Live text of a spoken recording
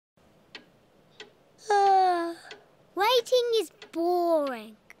Eating is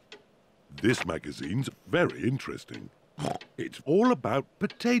boring. This magazine's very interesting. It's all about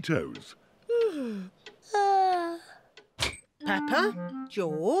potatoes. Peppa,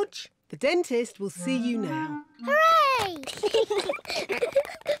 George, the dentist will see you now. Hooray!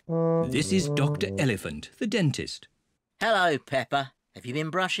 This is Dr. Elephant, the dentist. Hello, Peppa. Have you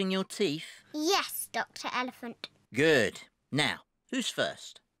been brushing your teeth? Yes, Dr. Elephant. Good. Now, who's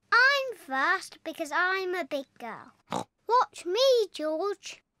first? I'm first because I'm a big girl. Watch me,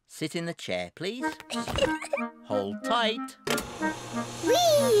 George. Sit in the chair, please. Hold tight.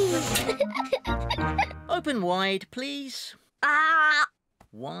 Whee! Open wide, please. Ah!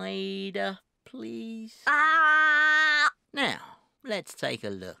 Wider, please. Ah! Now, let's take a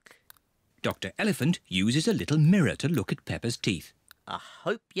look. Dr. Elephant uses a little mirror to look at Peppa's teeth. I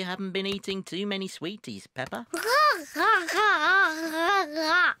hope you haven't been eating too many sweeties, Peppa.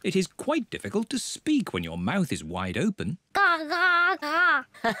 It is quite difficult to speak when your mouth is wide open.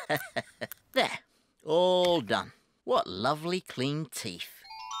 There, all done. What lovely clean teeth.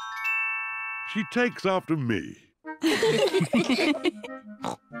 She takes after me. Can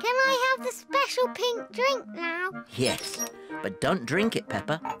I have the special pink drink now? Yes, but don't drink it,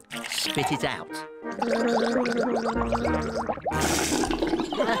 Peppa. Spit it out.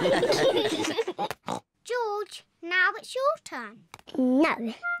 George, now it's your turn.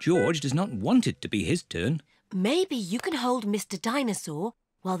 No. George does not want it to be his turn. Maybe you can hold Mr. Dinosaur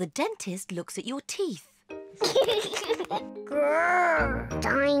while the dentist looks at your teeth. Grrr,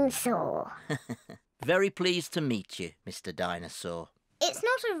 dinosaur. Very pleased to meet you, Mr. Dinosaur. It's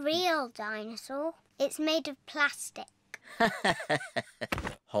not a real dinosaur. It's made of plastic.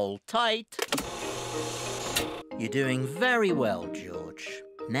 Hold tight. You're doing very well, George.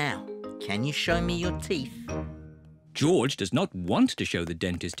 Now, can you show me your teeth? George does not want to show the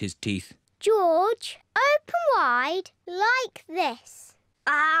dentist his teeth. George, open wide like this.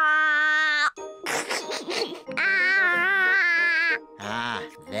 Ah! Ah! Ah,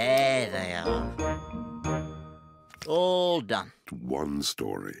 there they are. All done. One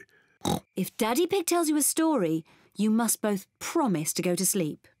story. If Daddy Pig tells you a story, you must both promise to go to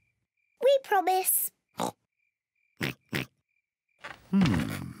sleep. We promise.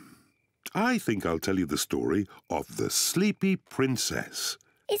 I think I'll tell you the story of the Sleepy Princess.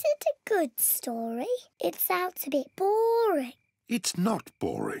 Is it a good story? It sounds a bit boring. It's not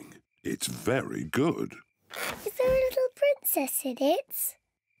boring. It's very good. Is there a little princess in it?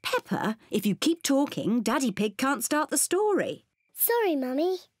 Peppa, if you keep talking, Daddy Pig can't start the story. Sorry,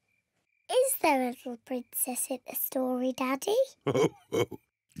 Mummy. Is there a little princess in the story, Daddy? Oh,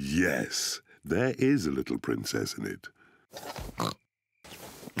 yes, there is a little princess in it.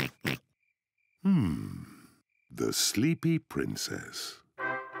 The Sleepy Princess.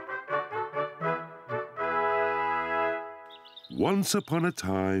 Once upon a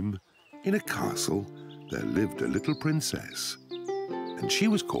time, in a castle, there lived a little princess, and she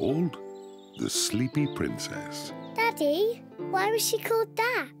was called the Sleepy Princess. Daddy, why was she called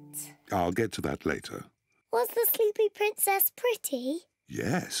that? I'll get to that later. Was the Sleepy Princess pretty?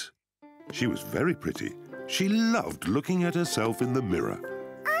 Yes, she was very pretty. She loved looking at herself in the mirror.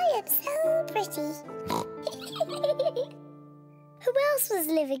 I am so pretty. Who else was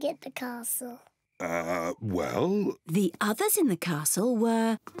living at the castle? Well... The others in the castle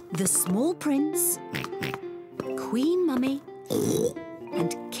were the Small Prince, Queen Mummy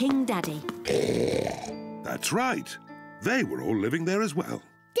and King Daddy. That's right. They were all living there as well.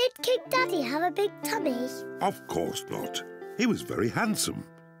 Did King Daddy have a big tummy? Of course not. He was very handsome.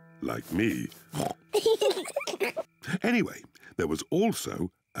 Like me. Anyway, there was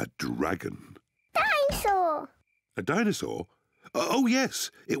also a dragon. Dinosaur! A dinosaur? Oh,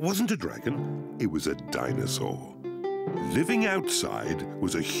 yes. It wasn't a dragon. It was a dinosaur. Living outside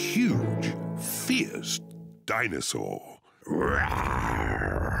was a huge, fierce dinosaur.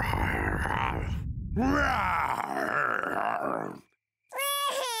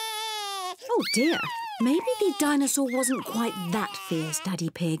 Oh dear, maybe the dinosaur wasn't quite that fierce, Daddy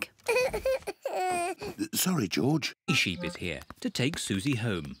Pig. Sorry, George. The sheep is here to take Susie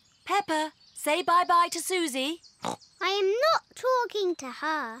home. Peppa, say bye-bye to Susie. I am not talking to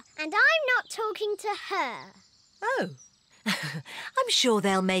her, and I'm not talking to her. Oh. I'm sure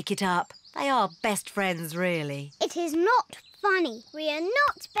they'll make it up. They are best friends, really. It is not funny. We are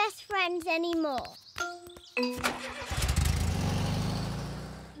not best friends anymore.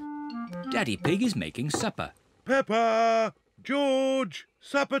 Daddy Pig is making supper. Peppa! George!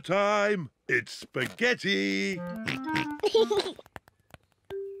 Supper time! It's spaghetti!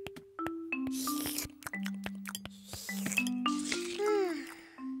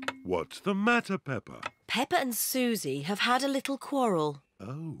 What's the matter, Peppa? Peppa and Susie have had a little quarrel.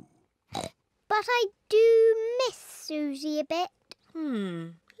 Oh. But I do miss Susie a bit.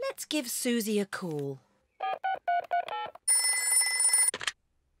 Let's give Susie a call.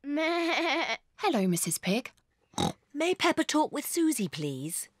 Hello, Mrs. Pig. May Peppa talk with Susie,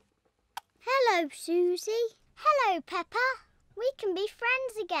 please? Hello, Susie. Hello, Peppa. We can be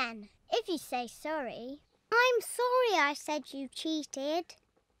friends again, if you say sorry. I'm sorry I said you cheated,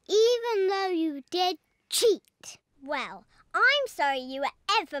 even though you did cheat. Well, I'm sorry you were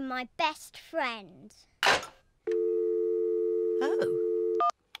ever my best friend. Oh.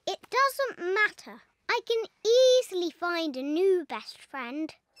 It doesn't matter. I can easily find a new best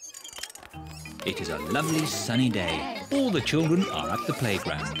friend. It is a lovely sunny day. All the children are at the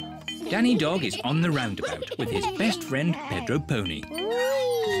playground. Danny Dog is on the roundabout with his best friend Pedro Pony.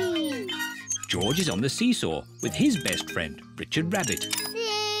 Whee! George is on the seesaw with his best friend Richard Rabbit.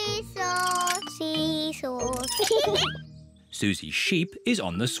 Seesaw, seesaw. Susie Sheep is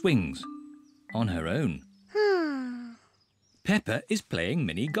on the swings, on her own. Peppa is playing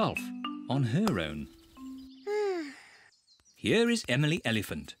mini golf, on her own. Here is Emily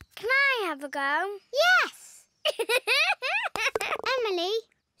Elephant. Can I have a go? Yes! Emily,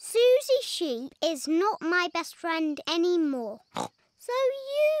 Susie Sheep is not my best friend anymore. So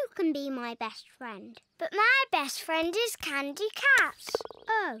you can be my best friend. But my best friend is Candy Cat.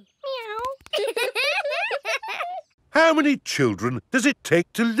 Oh. Meow. How many children does it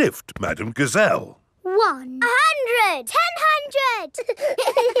take to lift Madame Gazelle? 100.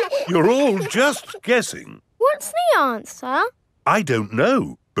 1000. You're all just guessing. What's the answer? I don't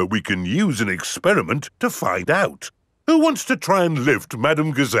know, but we can use an experiment to find out. Who wants to try and lift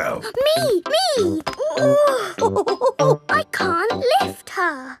Madame Gazelle? Me! I can't lift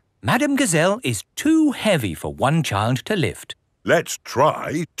her. Madame Gazelle is too heavy for one child to lift. Let's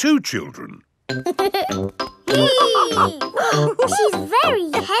try 2 children. She's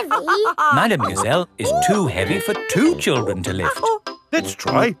very heavy. Madame Gazelle is too heavy for 2 children to lift. Let's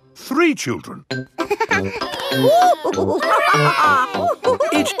try 3 children.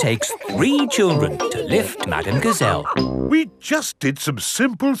 It takes 3 children to lift Madame Gazelle. We just did some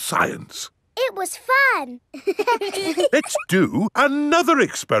simple science. It was fun. Let's do another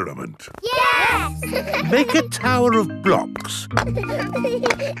experiment. Yes! Make a tower of blocks.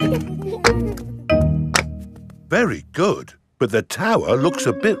 Very good, but the tower looks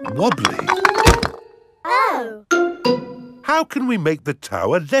a bit wobbly. Oh. How can we make the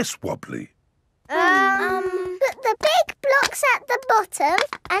tower less wobbly? Put the big blocks at the bottom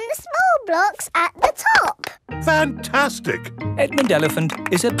and the small blocks at the top. Fantastic! Edmund Elephant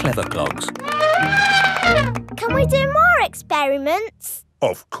is a clever clogs. Can we do more experiments?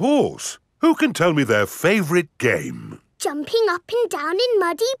 Of course. Who can tell me their favourite game? Jumping up and down in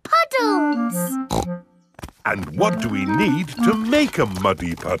muddy puddles. And what do we need to make a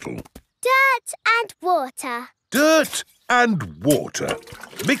muddy puddle? Dirt and water. Dirt and water.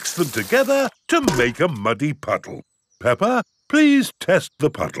 Mix them together to make a muddy puddle. Peppa, please test the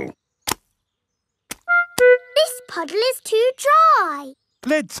puddle. This puddle is too dry.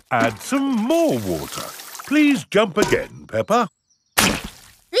 Let's add some more water. Please jump again, Peppa.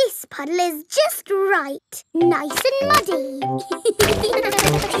 This puddle is just right. Nice and muddy.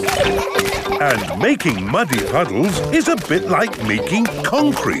 And making muddy puddles is a bit like making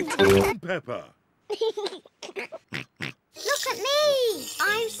concrete. Peppa. Look at me.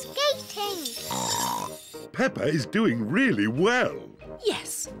 I'm skating. Peppa is doing really well.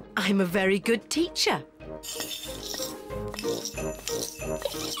 Yes, I'm a very good teacher.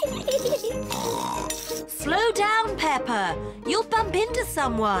 Slow down, Peppa. You'll bump into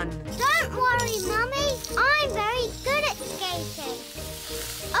someone. Don't worry, Mummy. I'm very good at skating.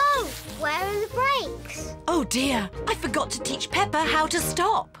 Oh, where are the brakes? Oh dear, I forgot to teach Peppa how to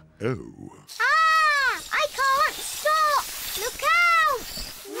stop. Oh. Ah! I can't stop! Look out!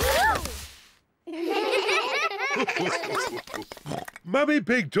 Mummy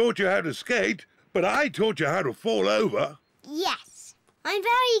Pig taught you how to skate, but I taught you how to fall over. Yes, I'm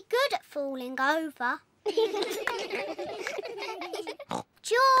very good at falling over.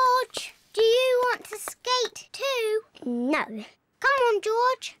 George, do you want to skate too? No. Come on,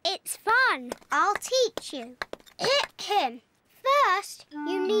 George. It's fun. I'll teach you. First,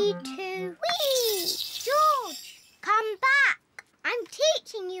 you need to... Whee! George, come back. I'm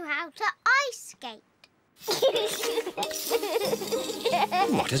teaching you how to ice skate.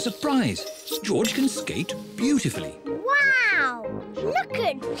 What a surprise! George can skate beautifully. Wow! Look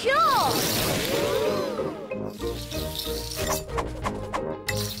at George!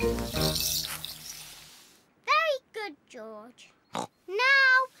 Very good, George.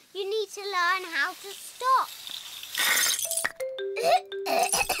 Now you need to learn how to stop.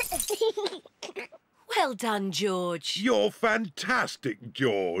 Well done, George. You're fantastic,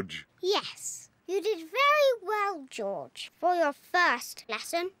 George. Yes, you did very well, George, for your first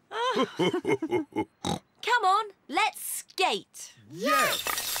lesson. Come on, let's skate. Yes!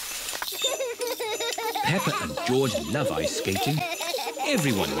 Peppa and George love ice skating.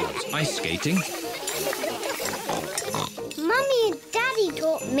 Everyone loves ice skating. Mummy and Daddy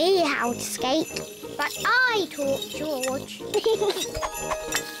taught me how to skate, but I taught George.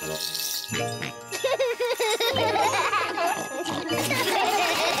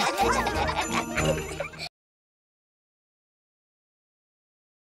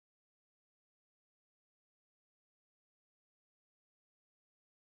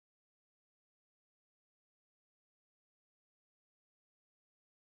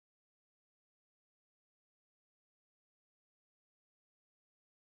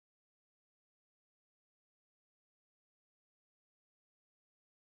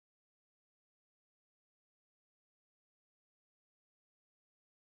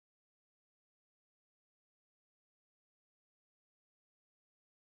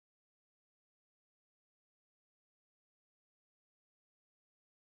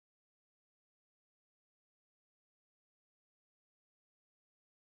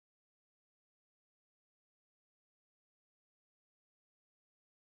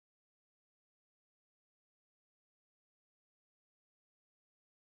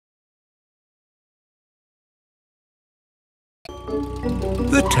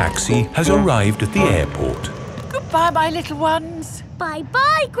 The taxi has arrived at the airport. Goodbye, my little ones.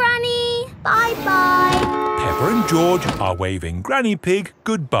 Bye-bye, Granny. Bye-bye. Peppa and George are waving Granny Pig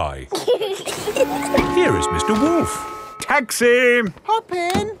goodbye. Here is Mr. Wolf. Taxi! Hop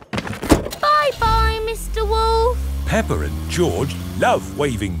in. Bye-bye, Mr. Wolf. Peppa and George love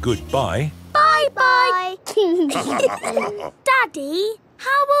waving goodbye. Bye-bye. Daddy,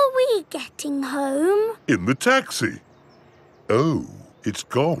 how are we getting home? In the taxi. Oh, it's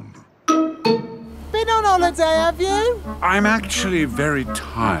gone. Been on holiday, have you? I'm actually very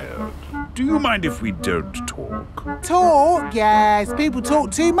tired. Do you mind if we don't talk? Talk? Yes, people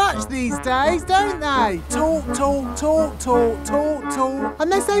talk too much these days, don't they? Talk.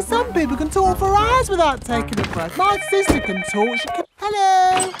 And they say some people can talk for hours without taking a break. My sister can talk. She can...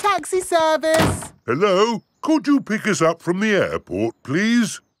 Hello, taxi service. Hello? Could you pick us up from the airport,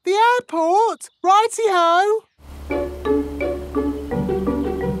 please? The airport? Righty-ho.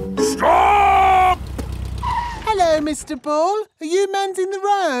 Stop! Hello, Mr. Bull. Are you mending the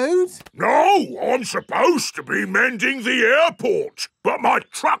road? No, I'm supposed to be mending the airport, but my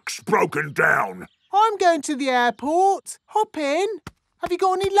truck's broken down. I'm going to the airport. Hop in. Have you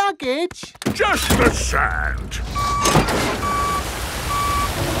got any luggage? Just the sand.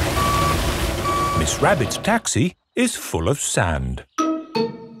 Miss Rabbit's taxi is full of sand.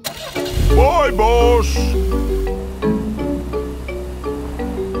 Bye, boss.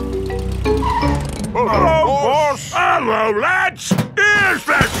 Hello, boss. Hello, lads. Here's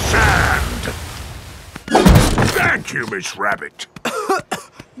the sand. Thank you, Miss Rabbit.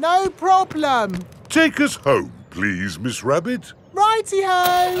 No problem. Take us home, please, Miss Rabbit.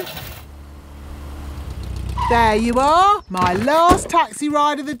 Righty-ho. There you are, my last taxi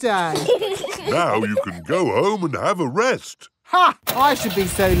ride of the day. Now you can go home and have a rest. Ha! I should be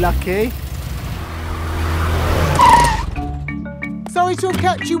so lucky. Sorry to have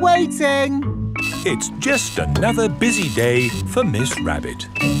kept you waiting. It's just another busy day for Miss Rabbit.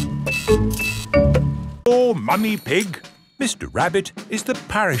 Oh, Mummy Pig. Mr. Rabbit is the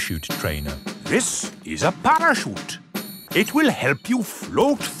parachute trainer. This is a parachute. It will help you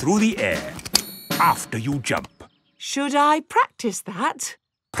float through the air after you jump. Should I practice that?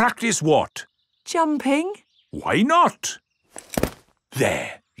 Practice what? Jumping? Why not?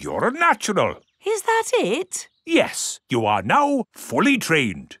 There, you're a natural. Is that it? Yes, you are now fully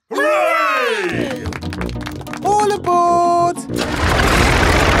trained. Hooray! All aboard!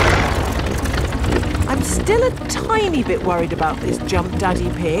 I'm still a tiny bit worried about this jump, Daddy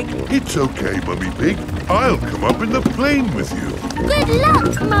Pig. It's okay, Mummy Pig. I'll come up in the plane with you. Good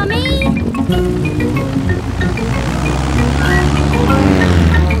luck, Mummy.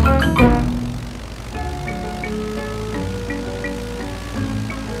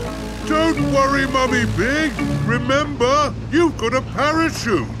 Don't worry, Mummy Pig. Remember, you've got a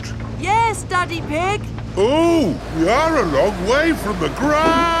parachute. Yes, Daddy Pig. Oh, we are a long way from the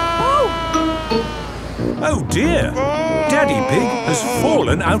ground. Oh dear! Daddy Pig has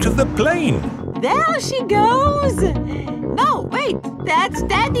fallen out of the plane. There she goes. No, wait, that's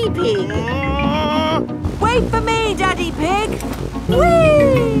Daddy Pig. Wait for me, Daddy Pig.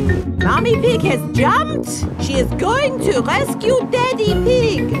 Whee! Mummy Pig has jumped. She is going to rescue Daddy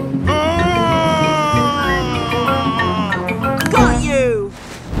Pig.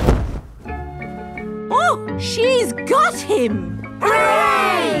 She's got him!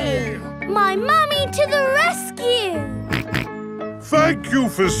 Hooray! My mummy to the rescue! Thank you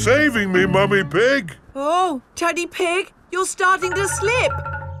for saving me, Mummy Pig. Oh, Daddy Pig, you're starting to slip.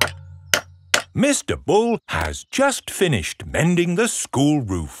 Mr. Bull has just finished mending the school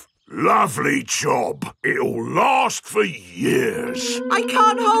roof. Lovely job. It'll last for years. I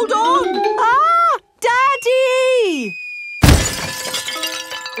can't hold on. Ah! Daddy!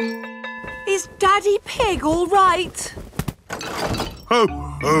 Is Daddy Pig all right? Ho,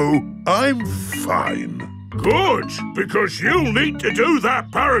 ho, I'm fine. Good, because you'll need to do that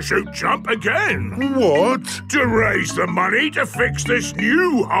parachute jump again. What? To raise the money to fix this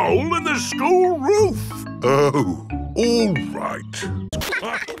new hole in the school roof. Oh, all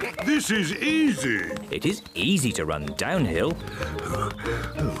right. This is easy. It is easy to run downhill.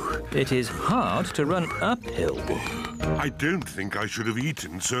 It is hard to run uphill. I don't think I should have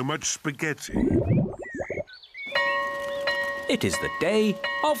eaten so much spaghetti. It is the day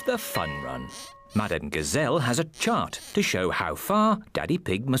of the fun run. Madame Gazelle has a chart to show how far Daddy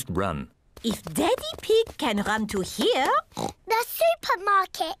Pig must run. If Daddy Pig can run to here, The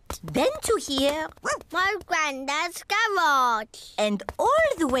supermarket. then to here, My granddad's garage. and all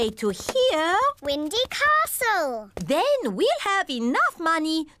the way to here, Windy Castle. then we'll have enough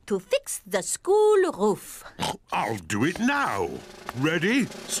money to fix the school roof. I'll do it now. Ready,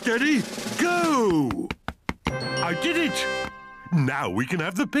 steady, go! I did it! Now we can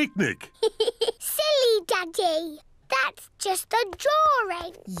have the picnic. Silly Daddy. That's just a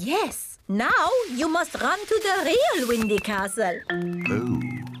drawing. Yes, now you must run to the real Windy Castle. Oh.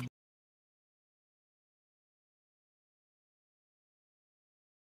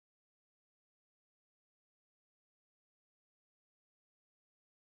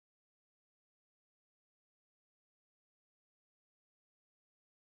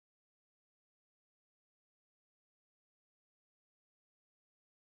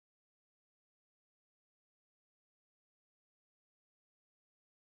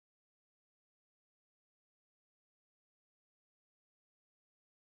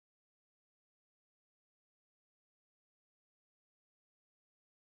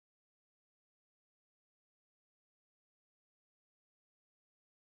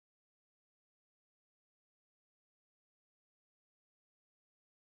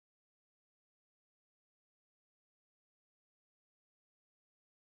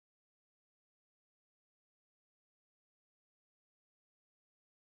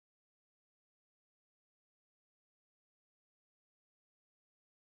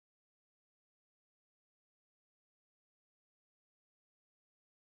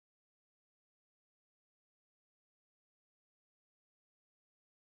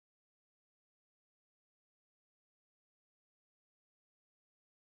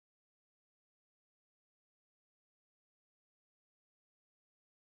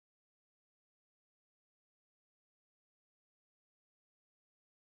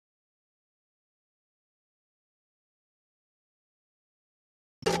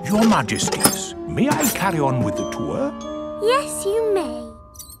 Your Majesties, may I carry on with the tour? Yes, you may.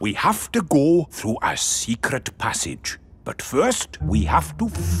 We have to go through a secret passage. But first, we have to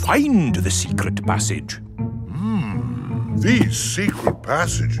find the secret passage. These secret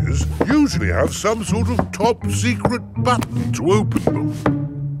passages usually have some sort of top secret button to open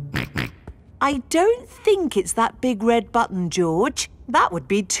them. I don't think it's that big red button, George. That would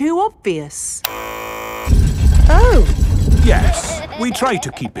be too obvious. Oh! Yes, we try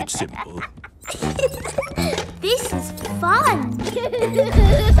to keep it simple. This is fun.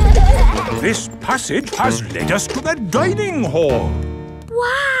 This passage has led us to the dining hall.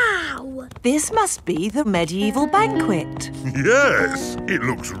 Wow. This must be the medieval banquet. Yes, it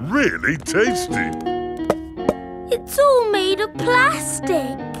looks really tasty. It's all made of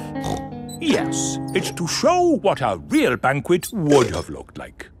plastic. Yes, it's to show what a real banquet would have looked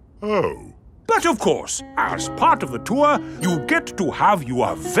like. Oh. But of course, as part of the tour, you get to have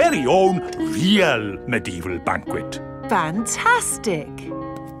your very own real medieval banquet. Fantastic!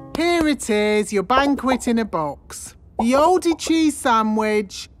 Here it is, your banquet in a box. The oldie cheese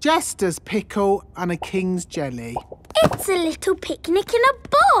sandwich, jester's pickle and a king's jelly. It's a little picnic in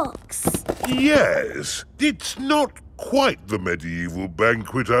a box. Yes, it's not quite the medieval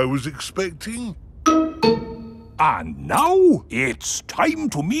banquet I was expecting. And now it's time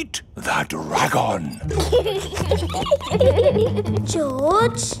to meet the dragon.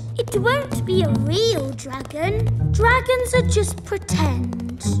 George, it won't be a real dragon. Dragons are just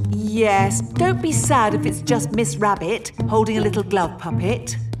pretend. Yes, don't be sad if it's just Miss Rabbit holding a little glove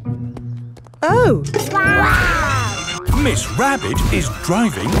puppet. Oh! Wow! Miss Rabbit is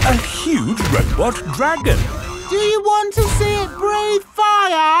driving a huge robot dragon. Do you want to see it breathe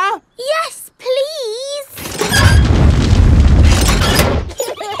fire? Yes, please.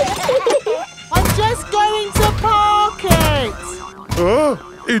 I'm just going to park it.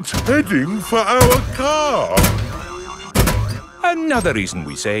 It's heading for our car. Another reason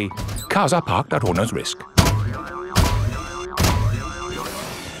we say cars are parked at owner's risk.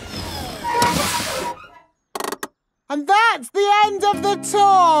 And that's the end of the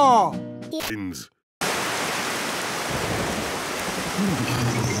tour.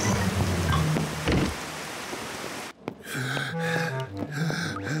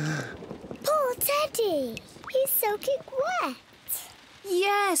 Poor Teddy. He's soaking wet.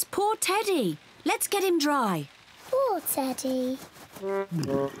 Yes, poor Teddy. Let's get him dry. Poor Teddy.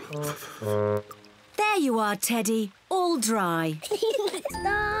 There you are, Teddy, all dry.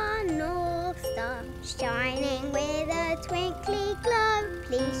 Star, North Star, shining with a twinkly glow.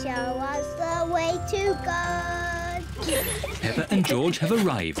 Please show us the way to go. Peppa and George have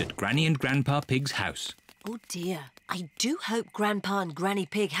arrived at Granny and Grandpa Pig's house. Oh dear, I do hope Grandpa and Granny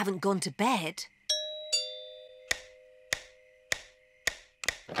Pig haven't gone to bed.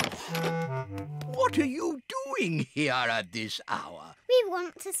 What are you doing here at this hour? We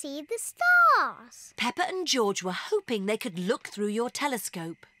want to see the stars. Peppa and George were hoping they could look through your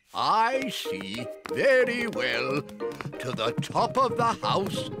telescope. I see. Very well. To the top of the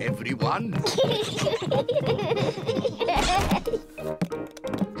house, everyone.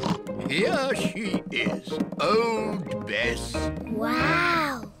 Here she is, old Bess.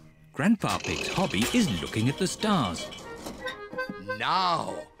 Wow. Grandpa Pig's hobby is looking at the stars.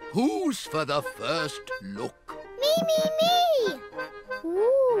 Now, who's for the first look? Me.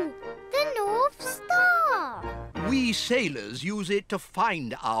 Ooh, the North Star. We sailors use it to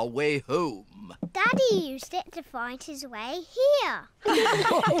find our way home. Daddy used it to find his way here.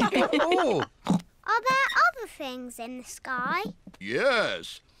 Oh, Are there other things in the sky?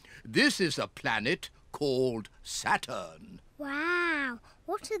 yes. This is a planet called Saturn. Wow,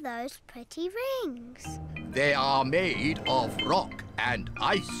 what are those pretty rings? They are made of rock and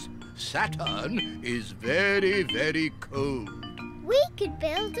ice. Saturn is very, very cold. We could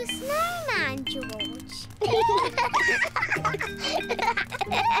build a snowman, George.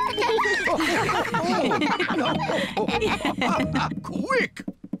 Quick,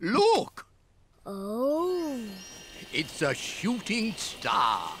 look. Oh. It's a shooting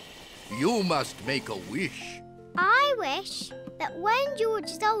star. You must make a wish. I wish that when George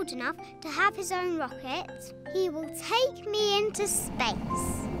is old enough to have his own rocket, he will take me into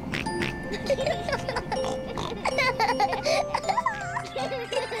space.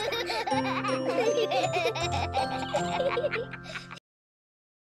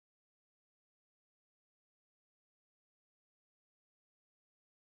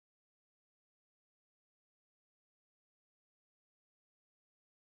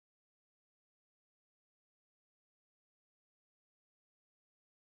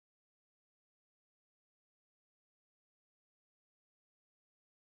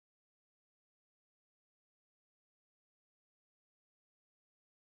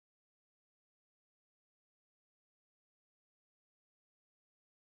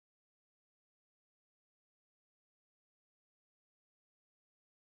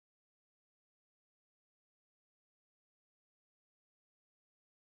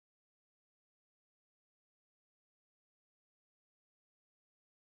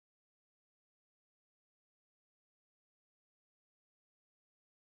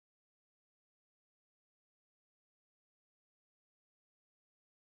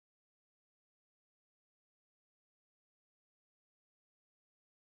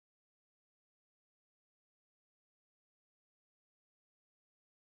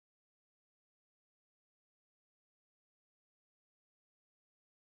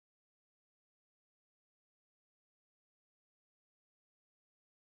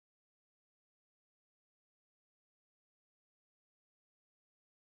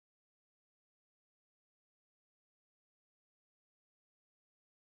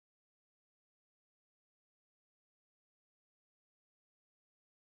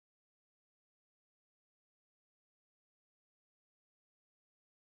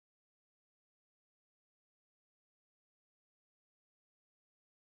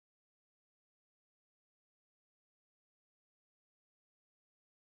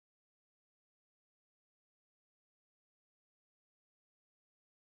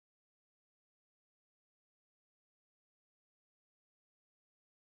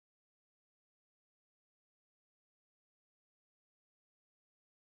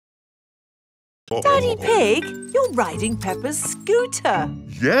 Daddy Pig, you're riding Peppa's scooter.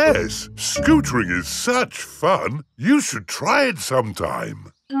 Yes, scootering is such fun. You should try it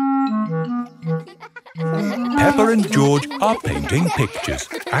sometime. Peppa and George are painting pictures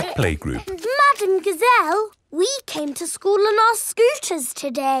at playgroup. Madam Gazelle, we came to school on our scooters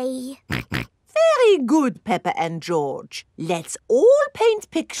today. Very good, Peppa and George. Let's all paint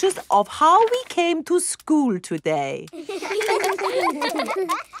pictures of how we came to school today.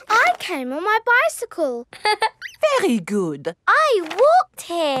 I came on my bicycle. Very good. I walked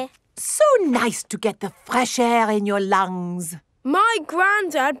here. So nice to get the fresh air in your lungs. My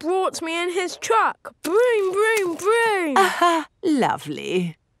granddad brought me in his truck. Broom, broom, broom. Aha,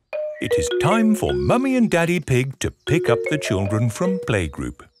 lovely. It is time for Mummy and Daddy Pig to pick up the children from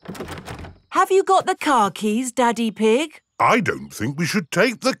playgroup. Have you got the car keys, Daddy Pig? I don't think we should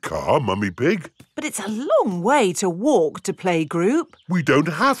take the car, Mummy Pig. But it's a long way to walk to playgroup. We don't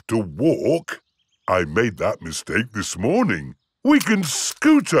have to walk. I made that mistake this morning. We can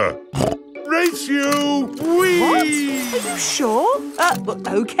scooter. Race you! Whee! What? Are you sure?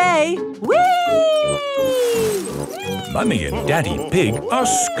 OK. Whee! Mummy and Daddy Pig are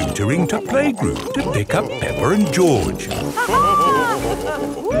scootering to playgroup to pick up Peppa and George.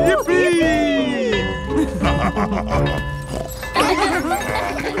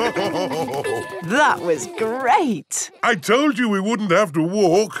 That was great. I told you we wouldn't have to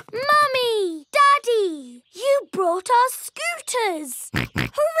walk. Mummy! Daddy! You brought our scooters!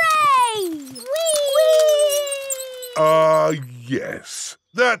 Hooray! Whee! Yes.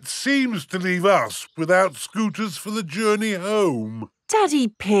 That seems to leave us without scooters for the journey home. Daddy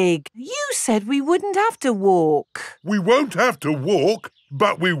Pig, you said we wouldn't have to walk. We won't have to walk,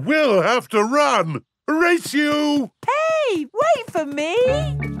 but we will have to run. Race you! Hey, wait for me.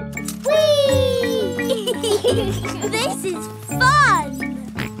 Whee! This is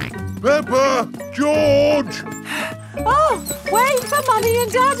fun! Peppa! George! Oh, wait for Mummy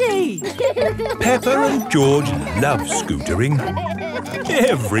and Daddy. Peppa and George love scootering.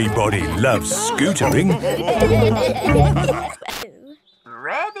 Everybody loves scootering.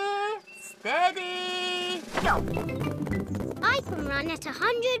 Ready, steady, go. I can run at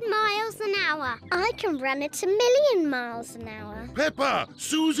 100 miles an hour. I can run at 1,000,000 miles an hour. Peppa!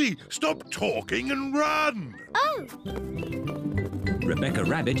 Susie! Stop talking and run! Oh! Rebecca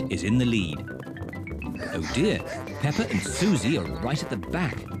Rabbit is in the lead. Oh dear, Peppa and Susie are right at the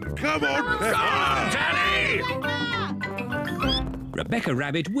back. Come on, Peppa! Daddy! Rebecca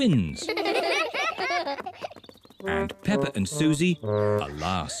Rabbit wins. And Peppa and Susie are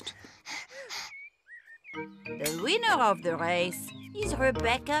last. The winner of the race is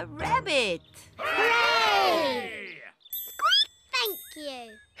Rebecca Rabbit. Hooray! Thank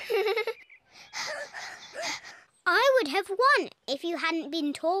you. I would have won if you hadn't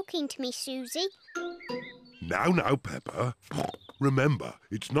been talking to me, Susie. Now, Peppa. Remember,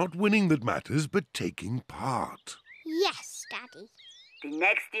 it's not winning that matters, but taking part. Yes, Daddy. The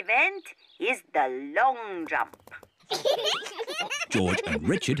next event is the long jump. George and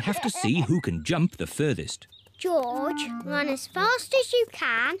Richard have to see who can jump the furthest. George, run as fast as you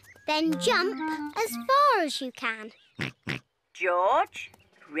can, then jump as far as you can. George,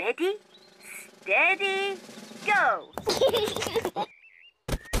 ready, steady, go.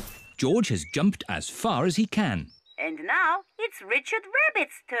 George has jumped as far as he can. And now it's Richard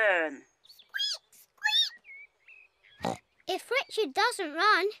Rabbit's turn. If Richard doesn't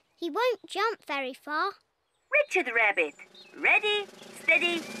run, he won't jump very far. Richard Rabbit, ready,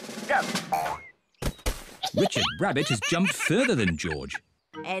 steady, go. Richard Rabbit has jumped further than George.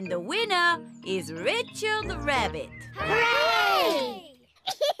 And the winner is Richard Rabbit. Hooray!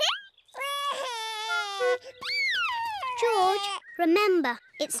 George, remember,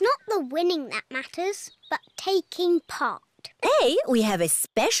 it's not the winning that matters, but taking part. Hey, we have a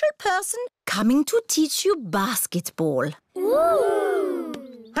special person coming to teach you basketball. Ooh!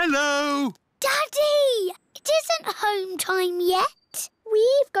 Hello! Daddy! It isn't home time yet.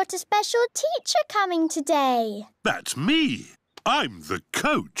 We've got a special teacher coming today. That's me. I'm the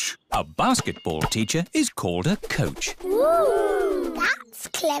coach. A basketball teacher is called a coach. Ooh! That's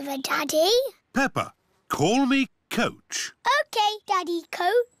clever, Daddy. Peppa, call me Coach. OK, Daddy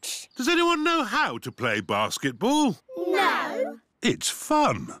Coach. Does anyone know how to play basketball? No. It's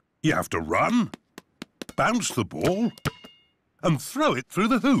fun. You have to run, bounce the ball, and throw it through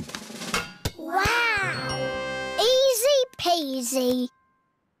the hoop. Wow! Easy peasy.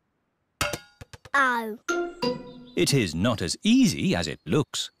 Oh. It is not as easy as it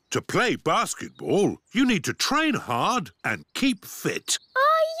looks. To play basketball, you need to train hard and keep fit.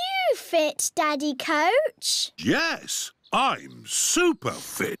 Are you fit, Daddy Coach? Yes, I'm super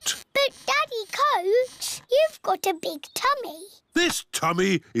fit. But But Daddy Coach, you've got a big tummy. This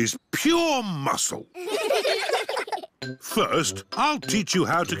tummy is pure muscle. First, I'll teach you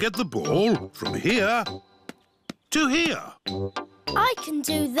how to get the ball from here to here. I can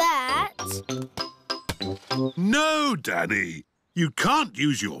do that. No, Danny. You can't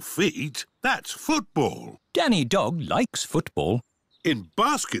use your feet. That's football. Danny Dog likes football. In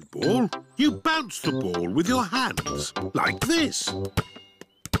basketball, you bounce the ball with your hands, like this.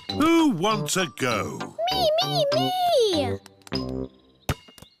 Who wants a go? Me!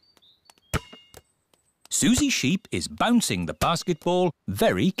 Susie Sheep is bouncing the basketball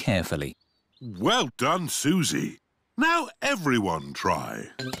very carefully. Well done, Susie. Now everyone try.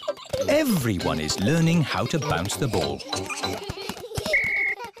 Everyone is learning how to bounce the ball.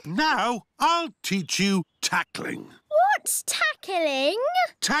 Now I'll teach you tackling. What's tackling?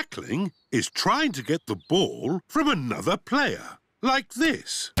 Tackling is trying to get the ball from another player, like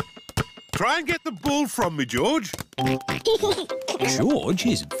this. Try and get the ball from me, George. George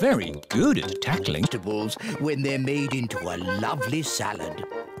is very good at tackling. Vegetables when they're made into a lovely salad.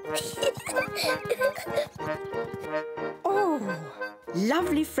 Oh,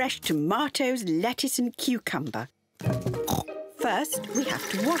 lovely fresh tomatoes, lettuce and cucumber. First, we have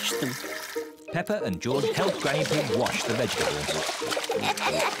to wash them. Peppa and George help Granny Pig wash the vegetables.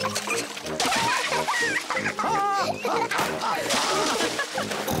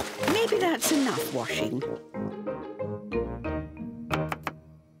 Maybe that's enough washing.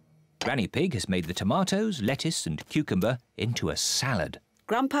 Granny Pig has made the tomatoes, lettuce and cucumber into a salad.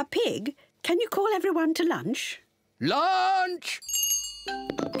 Grandpa Pig, can you call everyone to lunch? Lunch!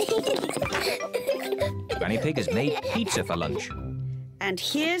 Granny Pig has made pizza for lunch. And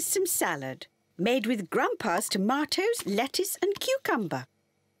here's some salad, made with Grandpa's tomatoes, lettuce and cucumber.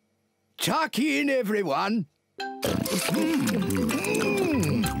 Tuck in, everyone.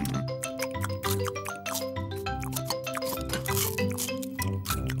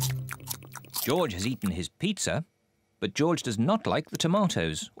 George has eaten his pizza, but George does not like the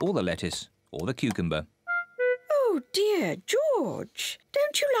tomatoes or the lettuce or the cucumber. Oh dear, George,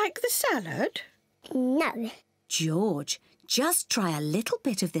 don't you like the salad? No. George, just try a little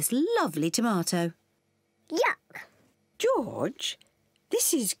bit of this lovely tomato. Yuck. George,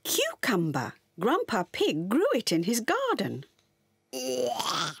 this is cucumber. Grandpa Pig grew it in his garden.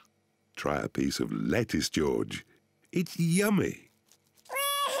 Try a piece of lettuce, George. It's yummy.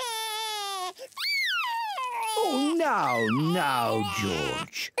 Oh, now,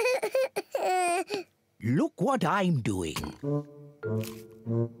 George. Look what I'm doing.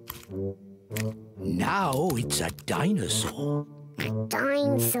 Now it's a dinosaur.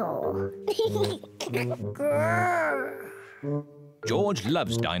 Dinosaur. George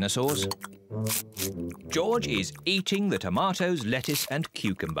loves dinosaurs. George is eating the tomatoes, lettuce and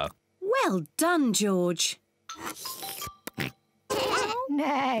cucumber. Well done, George.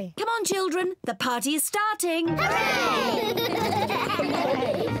 Nay. Come on, children. The party is starting.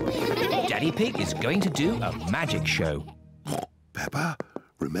 Daddy Pig is going to do a magic show. Peppa,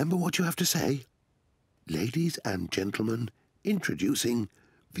 remember what you have to say. Ladies and gentlemen, introducing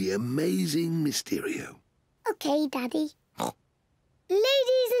the amazing Mysterio. OK, Daddy.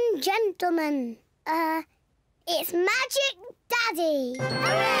 Ladies and gentlemen, it's Magic Daddy.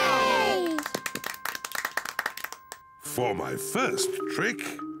 Hooray! For my first trick,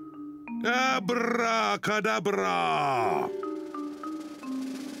 abracadabra!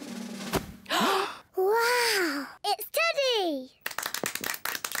 Wow! It's Teddy!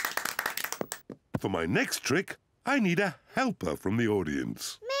 For my next trick, I need a helper from the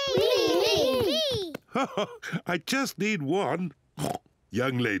audience. Me! I just need one.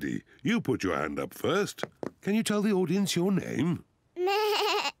 Young lady, you put your hand up first. Can you tell the audience your name?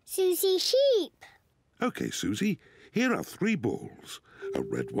 Susie Sheep. OK, Susie, here are 3 balls. A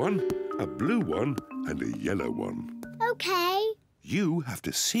red one, a blue one and a yellow one. OK. You have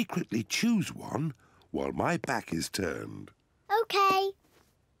to secretly choose one while my back is turned. OK.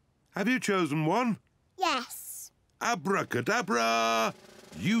 Have you chosen one? Yes. Abracadabra!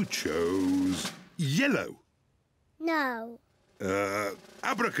 You chose yellow. No.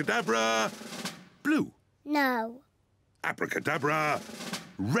 Abracadabra, blue. No. Abracadabra,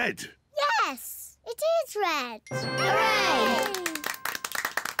 red. Yes, it is red. Hooray!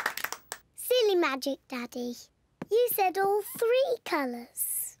 Silly Magic Daddy. You said all 3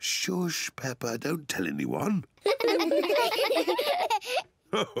 colours. Shush, Peppa, don't tell anyone.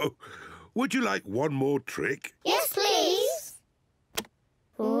 Would you like one more trick? Yes, please.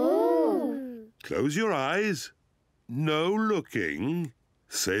 Ooh. Close your eyes. No looking.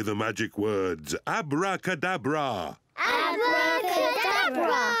 Say the magic words. Abracadabra.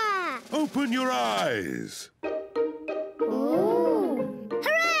 Abracadabra. Open your eyes. Ooh!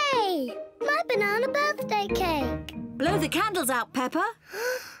 Hooray! My banana birthday cake. Blow the candles out, Peppa.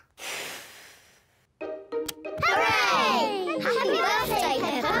 Hooray! Happy birthday,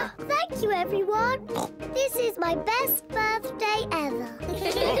 Peppa. Thank you, everyone. This is my best birthday ever.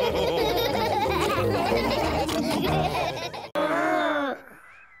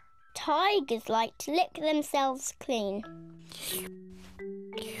 Tigers like to lick themselves clean.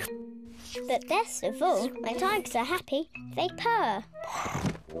 But best of all, when tigers are happy, they purr.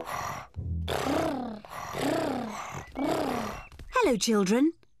 Hello,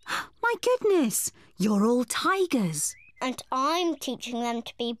 children. My goodness, you're all tigers. And I'm teaching them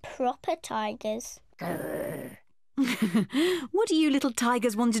to be proper tigers. What do you little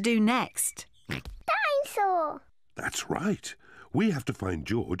tigers want to do next? Dinosaur! That's right. We have to find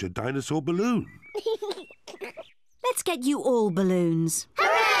George a dinosaur balloon. Let's get you all balloons.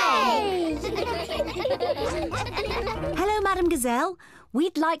 Hooray! Hello, Madam Gazelle.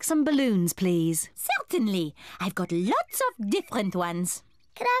 We'd like some balloons, please. Certainly. I've got lots of different ones.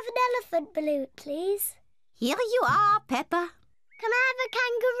 Can I have an elephant balloon, please? Here you are, Peppa. Can I have a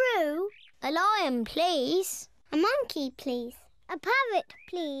kangaroo? A lion, please. A monkey, please. A parrot,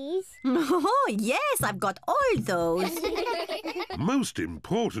 please. Oh, yes, I've got all those. Most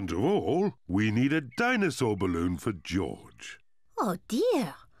important of all, we need a dinosaur balloon for George. Oh,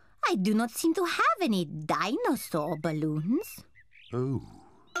 dear. I do not seem to have any dinosaur balloons. Oh.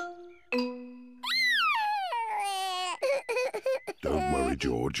 Don't worry,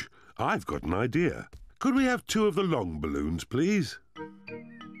 George. I've got an idea. Could we have 2 of the long balloons, please?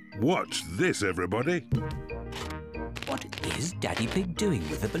 Watch this, everybody. What is Daddy Pig doing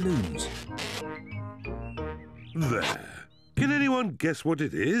with the balloons? There. Can anyone guess what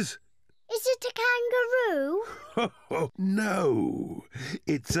it is? Is it a kangaroo? Oh, no.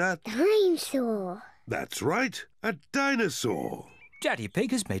 It's a... Dinosaur. That's right. A dinosaur. Daddy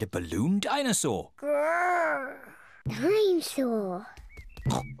Pig has made a balloon dinosaur. Grrr. Dinosaur.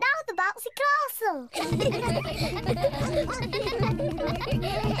 Now the bouncy castle.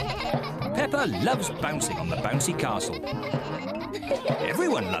 Peppa loves bouncing on the bouncy castle.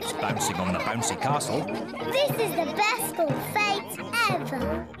 Everyone loves bouncing on the bouncy castle. This is the best school fete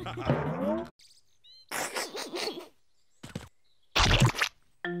ever.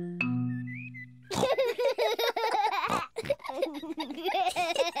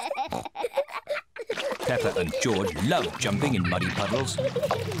 Peppa and George love jumping in muddy puddles.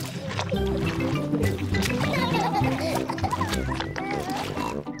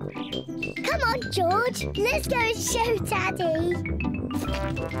 Come on, George. Let's go and show Daddy.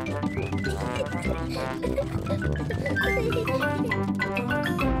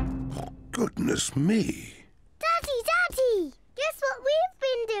 Goodness me. Daddy! Guess what we've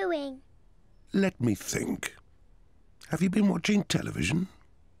been doing? Let me think. Have you been watching television?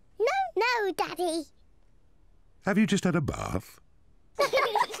 No, Daddy. Have you just had a bath?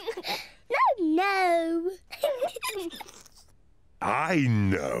 No. I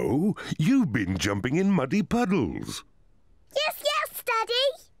know. You've been jumping in muddy puddles. Yes, Daddy.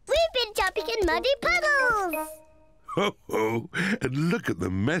 We've been jumping in muddy puddles. Ho, ho. And look at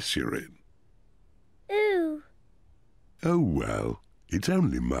the mess you're in. Ooh. Oh, well, it's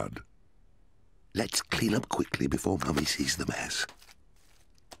only mud. Let's clean up quickly before Mummy sees the mess.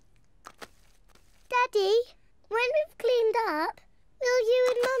 Daddy, when we've cleaned up, will you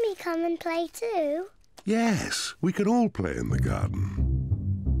and Mummy come and play too? Yes, we can all play in the garden.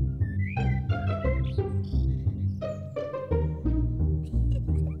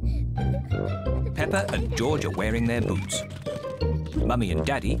 Peppa and George are wearing their boots. Mummy and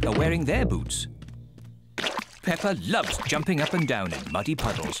Daddy are wearing their boots. Peppa loves jumping up and down in muddy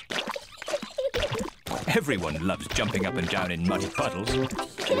puddles. Everyone loves jumping up and down in muddy puddles.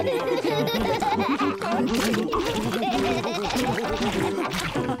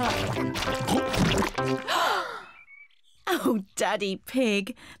 Oh, Daddy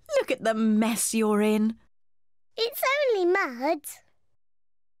Pig, look at the mess you're in. It's only mud.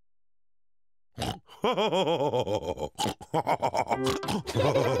 Ugh,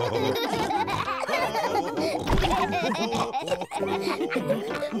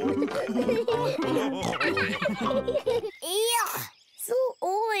 so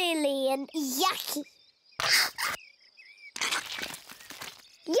oily and yucky.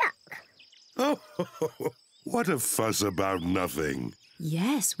 Yuck. Oh, what a fuss about nothing.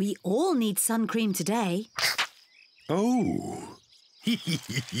 Yes, we all need sun cream today. Oh.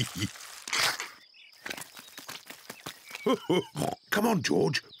 Come on,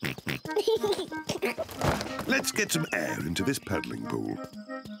 George. Let's get some air into this paddling pool.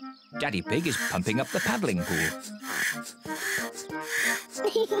 Daddy Pig is pumping up the paddling pool.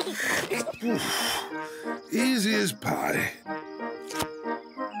 Easy as pie.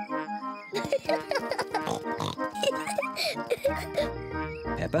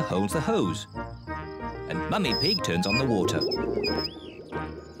 Peppa holds the hose. And Mummy Pig turns on the water.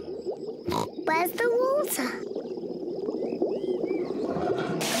 Where's the water?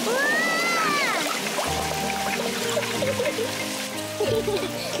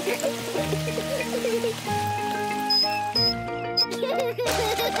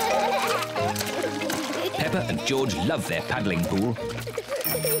 Peppa and George love their paddling pool. Ice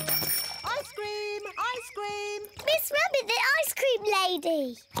cream! Ice cream! Miss Rabbit, the ice cream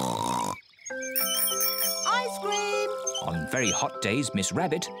lady. Ice cream! On very hot days, Miss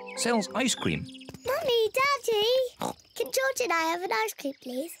Rabbit sells ice cream. Mummy, Daddy, can George and I have an ice cream,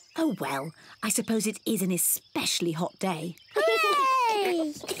 please? Oh, well, I suppose it is an especially hot day.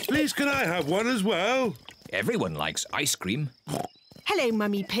 Hooray! Please, can I have one as well? Everyone likes ice cream. Hello,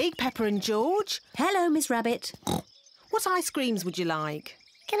 Mummy Pig, Peppa and George. Hello, Miss Rabbit. What ice creams would you like?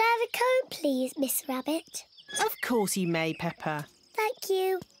 Can I have a cone, please, Miss Rabbit? Of course you may, Peppa. Thank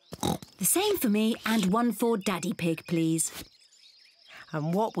you. The same for me and one for Daddy Pig, please.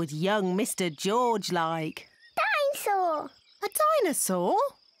 And what would young Mr. George like? Dinosaur. A dinosaur?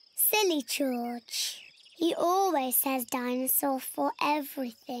 Silly George. He always says dinosaur for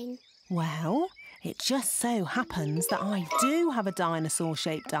everything. Well, it just so happens that I do have a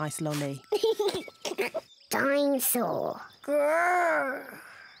dinosaur-shaped ice lolly. Dinosaur. Grrr.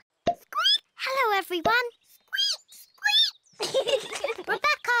 Squeak. Hello, everyone. Squeak, squeak.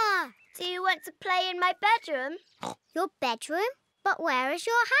 Rebecca, Do you want to play in my bedroom? your bedroom? But where is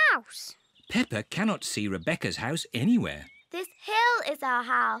your house? Peppa cannot see Rebecca's house anywhere. This hill is our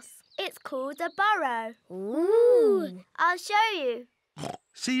house. It's called a burrow. Ooh. I'll show you.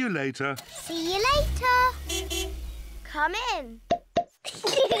 See you later. See you later. Come in.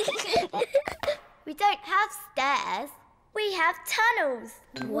 We don't have stairs. We have tunnels.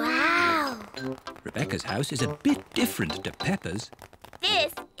 Wow. Rebecca's house is a bit different to Peppa's.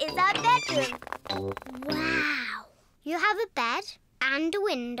 This is our bedroom. Wow. You have a bed and a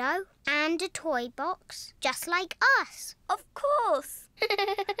window and a toy box, just like us. Of course.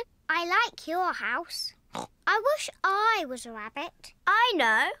 I like your house. I wish I was a rabbit. I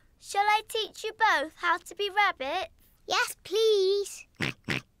know. Shall I teach you both how to be rabbits? Yes, please.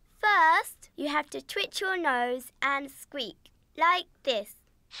 First, you have to twitch your nose and squeak, like this.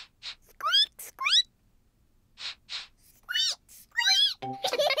 Squeak, squeak. Squeak, squeak.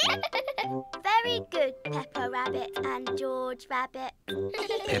 Very good, Peppa Rabbit and George Rabbit.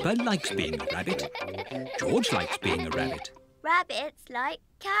 Peppa likes being a rabbit. George likes being a rabbit. Rabbits like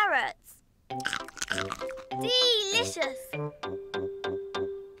carrots. Delicious.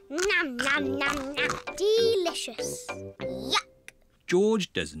 Nom, nom, nom, nom. Delicious. Yuck.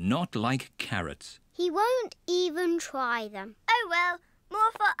 George does not like carrots. He won't even try them. Oh, well,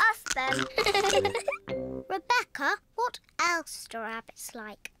 more for us then. Rebecca, what else do rabbits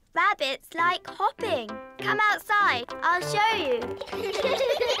like? Rabbits like hopping. Come outside, I'll show you.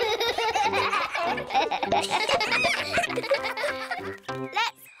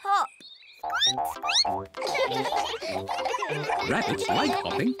 Let's hop. Rabbits like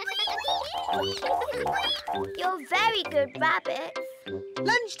hopping. You're very good rabbits.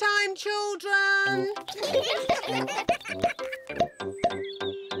 Lunchtime, children!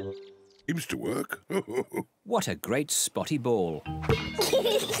 Seems to work. What a great spotty ball.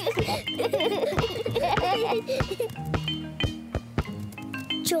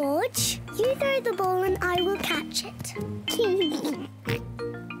 George, you throw the ball and I will catch it.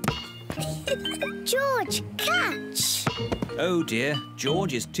 George, catch! Oh dear,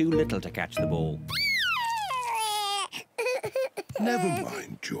 George is too little to catch the ball. Never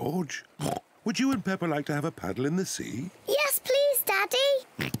mind, George. Would you and Peppa like to have a paddle in the sea? Yes, please, Daddy.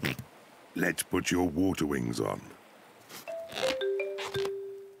 Let's put your water wings on.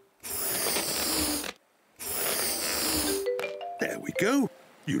 There we go.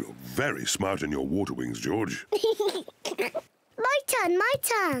 You look very smart in your water wings, George. My turn, my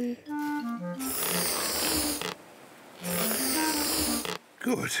turn.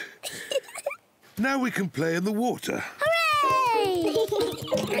 Good. Now we can play in the water. Hooray!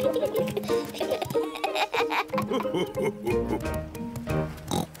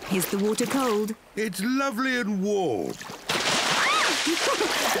 Is the water cold? It's lovely and warm.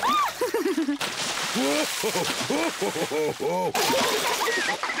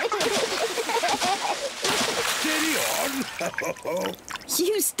 Steady on.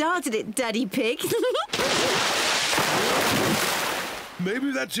 You started it, Daddy Pig.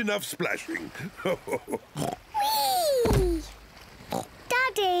 maybe that's enough splashing. Whee!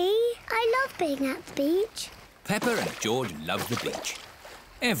 Daddy, I love being at the beach. Peppa and George love the beach.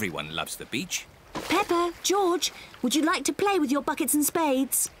 Everyone loves the beach. Peppa, George, would you like to play with your buckets and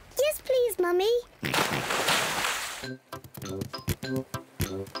spades? Yes, please, Mummy.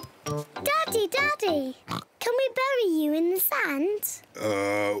 Daddy, can we bury you in the sand?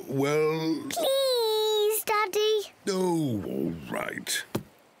 Well... Please, Daddy. Oh, all right.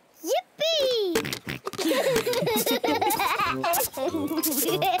 Yippee!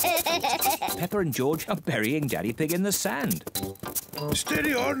 Peppa and George are burying Daddy Pig in the sand.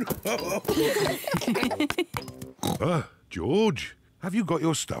 Steady on. George, have you got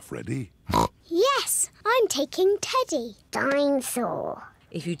your stuff ready? Yes, I'm taking Teddy. Dinosaur.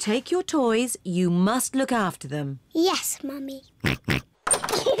 If you take your toys, you must look after them. Yes, Mummy.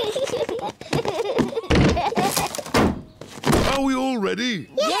 Are we all ready?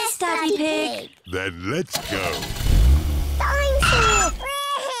 Yes, Daddy Pig. Then let's go. Dinosaur!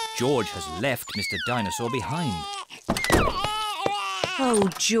 George has left Mr. Dinosaur behind. Oh,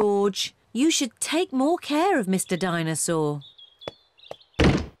 George, you should take more care of Mr. Dinosaur.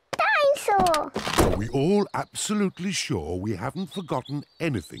 Dinosaur! Are we all absolutely sure we haven't forgotten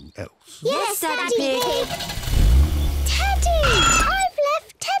anything else? Yes, Daddy Pig. Teddy! I've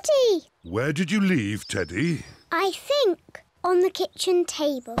left Teddy. Where did you leave Teddy? I think on the kitchen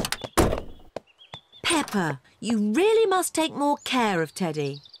table. Peppa, you really must take more care of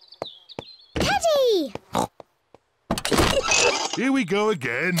Teddy. Teddy! Here we go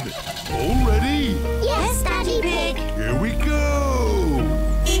again. All ready? Yes, Daddy Pig. Here we go.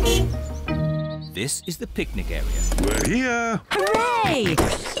 This is the picnic area. We're here. Hooray!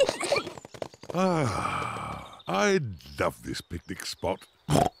 I love this picnic spot.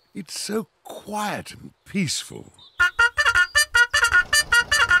 It's so quiet and peaceful.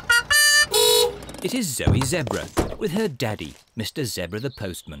 It is Zoe Zebra with her daddy, Mr. Zebra the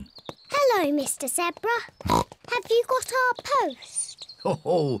postman. Hello, Mr. Zebra. Have you got our post?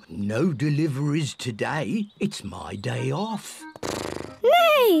 Oh, no deliveries today. It's my day off.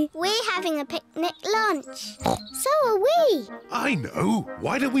 No! We're having a picnic lunch. So are we. I know.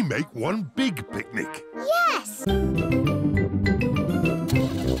 Why don't we make one big picnic? Yes!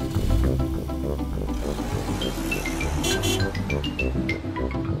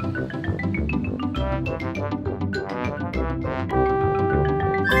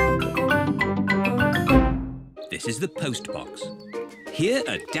 This is the post box. Here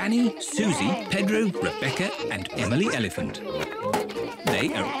are Danny, Susie, Pedro, Rebecca and Emily Elephant.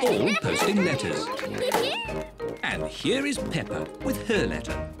 They are all posting letters. And here is Peppa with her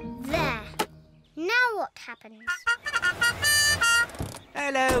letter. There. Now what happens?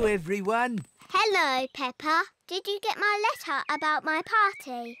 Hello, everyone. Hello, Peppa. Did you get my letter about my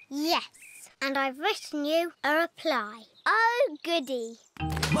party? Yes. And I've written you a reply. Oh, goody.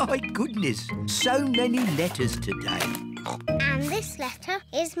 My goodness, so many letters today. And this letter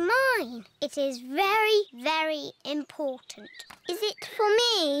is mine. It is very, very important. Is it for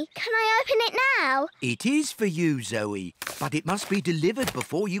me? Can I open it now? It is for you, Zoe, but it must be delivered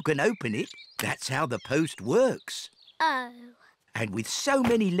before you can open it. That's how the post works. Oh. And with so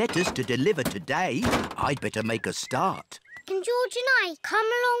many letters to deliver today, I'd better make a start. Can George and I come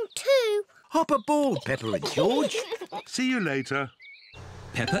along too? Hop aboard, Peppa and George. See you later.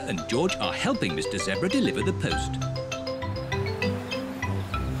 Peppa and George are helping Mr. Zebra deliver the post.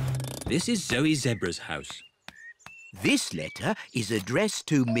 This is Zoe Zebra's house. This letter is addressed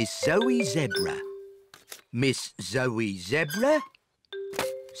to Miss Zoe Zebra. Miss Zoe Zebra,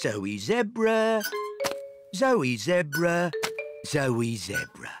 Zoe Zebra, Zoe Zebra, Zoe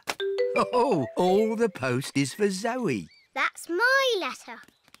Zebra. Oh, all the post is for Zoe. That's my letter.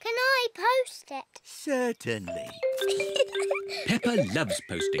 Can I post it? Certainly. Peppa loves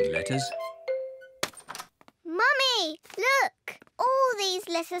posting letters. Mummy, look! All these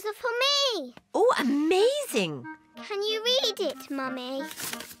letters are for me. Oh, amazing! Can you read it, Mummy?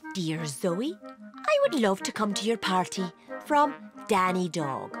 Dear Zoe, I would love to come to your party. From Danny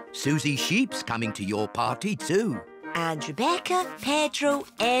Dog. Susie Sheep's coming to your party too. And Rebecca, Pedro,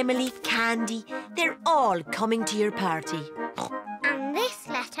 Emily, Candy, they're all coming to your party. And this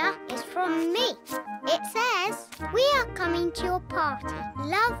letter is from me. It says, we are coming to your party.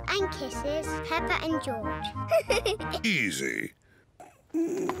 Love and kisses, Peppa and George. Easy.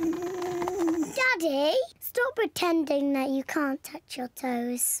 Daddy, stop pretending that you can't touch your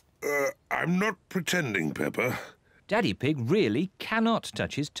toes. I'm not pretending, Peppa. Daddy Pig really cannot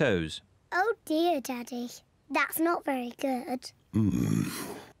touch his toes. Oh dear, Daddy. That's not very good.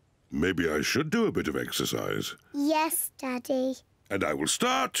 Maybe I should do a bit of exercise. Yes, Daddy. and I will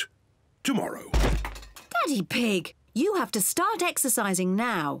start tomorrow. Daddy Pig, you have to start exercising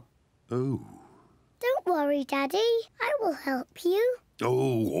now. Oh. Don't worry, Daddy. I will help you.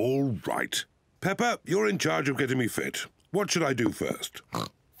 Oh, all right. Peppa, you're in charge of getting me fit. What should I do first?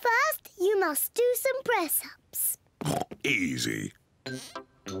 First, you must do some press-ups. Easy.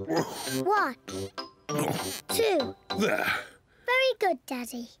 1, 2. There. Very good,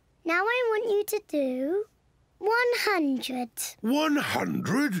 Daddy. Now I want you to do 100.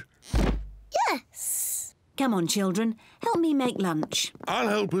 100? Yes. Come on, children. Help me make lunch. I'll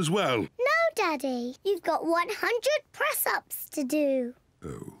help as well. No, Daddy. You've got 100 press-ups to do.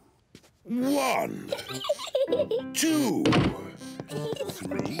 Oh. 1, 2,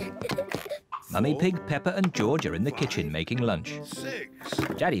 3. Mummy Pig, Peppa and George are in the kitchen making lunch. 6.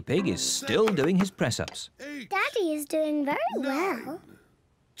 Daddy Pig is still doing his press-ups. Daddy is doing very well.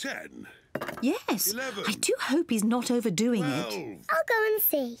 10. Yes. 11. I do hope he's not overdoing 12. it. I'll go and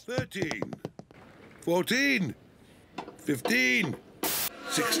see. 13. 14. 15.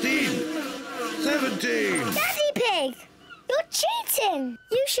 16. 17. Daddy Pig, you're cheating.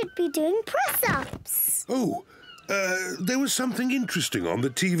 You should be doing press-ups. Oh, there was something interesting on the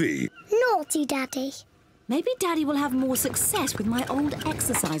TV. Naughty Daddy. Maybe Daddy will have more success with my old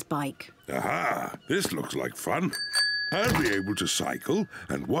exercise bike. Aha, this looks like fun. I'll be able to cycle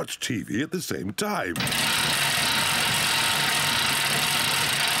and watch TV at the same time.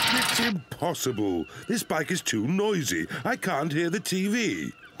 It's impossible. This bike is too noisy. I can't hear the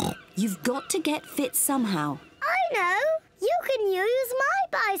TV. You've got to get fit somehow. I know. You can use my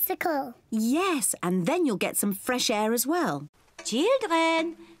bicycle. Yes, and then you'll get some fresh air as well.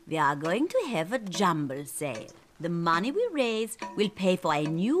 Children, we are going to have a jumble sale. The money we raise will pay for a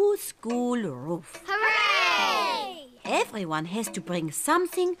new school roof. Hooray! Everyone has to bring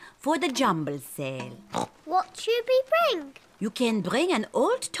something for the jumble sale. What should we bring? You can bring an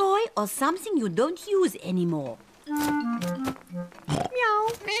old toy or something you don't use anymore. Meow.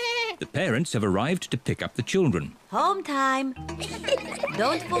 The parents have arrived to pick up the children. Home time.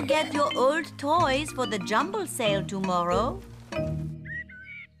 Don't forget your old toys for the jumble sale tomorrow.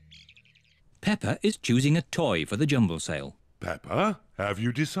 Peppa is choosing a toy for the jumble sale. Peppa, have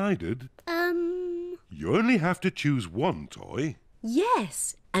you decided? You only have to choose one toy.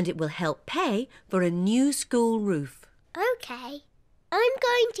 Yes, and it will help pay for a new school roof. OK. I'm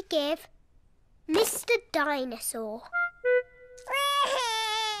going to give Mr. Dinosaur.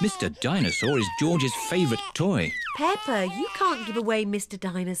 Mr. Dinosaur is George's favourite toy. Peppa, you can't give away Mr.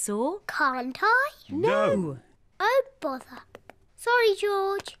 Dinosaur. Can't I? No. Oh, bother. Sorry,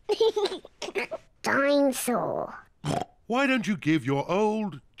 George. Dinosaur. Why don't you give your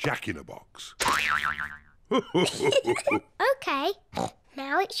old Jack-in-a-Box? OK.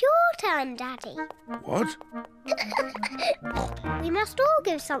 Now it's your turn, Daddy. What? We must all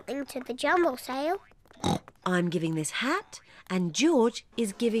give something to the jumble sale. I'm giving this hat and George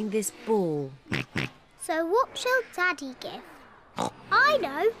is giving this ball. So what shall Daddy give? I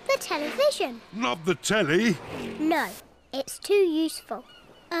know, the television. Not the telly. No, it's too useful.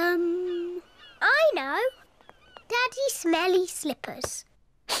 I know. Daddy smelly slippers.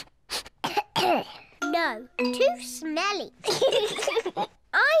 No, too smelly.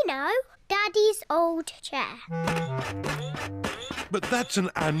 I know. Daddy's old chair. But that's an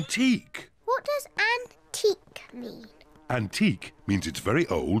antique. What does antique mean? Antique means it's very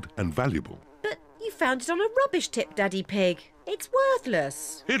old and valuable. But you found it on a rubbish tip, Daddy Pig. It's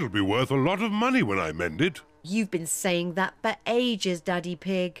worthless. It'll be worth a lot of money when I mend it. You've been saying that for ages, Daddy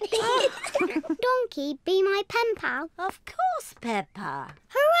Pig. Donkey, be my pen pal. Of course, Peppa.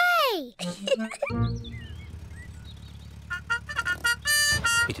 Hooray!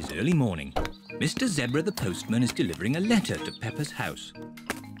 It is early morning. Mr. Zebra the postman is delivering a letter to Peppa's house.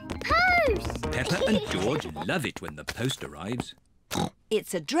 Post! Peppa and George love it when the post arrives.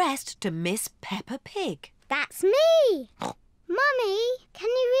 It's addressed to Miss Peppa Pig. That's me! Mummy, can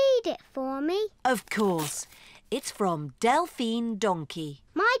you read it for me? Of course. It's from Delphine Donkey.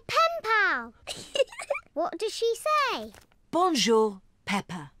 My pen pal! What does she say? Bonjour,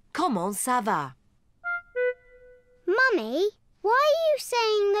 Peppa. Comment ça va? Mummy, why are you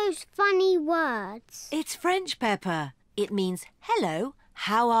saying those funny words? It's French, Peppa. It means hello,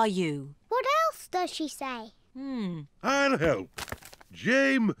 how are you? What else does she say? I'll help.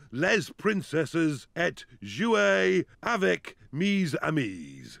 J'aime les princesses et jouer avec mes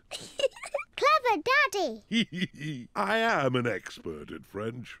amis. Clever Daddy. I am an expert at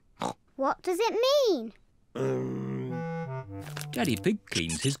French. What does it mean? Daddy Pig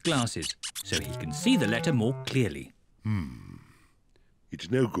cleans his glasses so he can see the letter more clearly.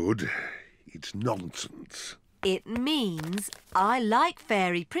 It's no good. It's nonsense. It means I like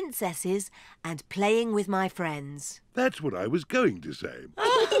fairy princesses and playing with my friends. That's what I was going to say.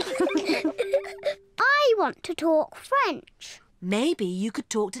 I want to talk French. Maybe you could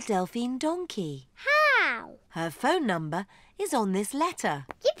talk to Delphine Donkey. How? Her phone number is on this letter.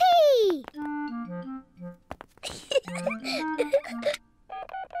 Yippee!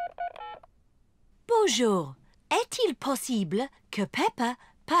 Bonjour. Est-il possible que Peppa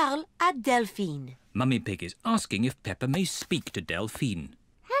parle à Delphine? Mummy Pig is asking if Peppa may speak to Delphine.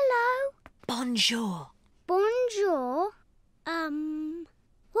 Hello. Bonjour. Bonjour.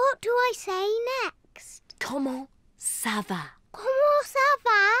 What do I say next? Comment ça va? Comment ça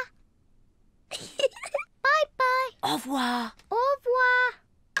va? Bye-bye. Au revoir. Au revoir.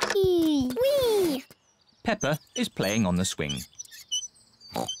 Wee. Peppa is playing on the swing.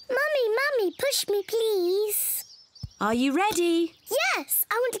 Mummy, push me, please. Are you ready? Yes,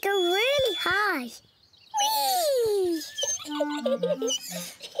 I want to go really high. Whee!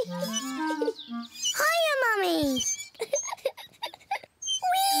 Hiya, Mummy.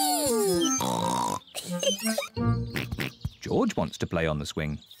 Whee! George wants to play on the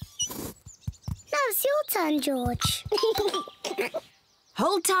swing. Now it's your turn, George.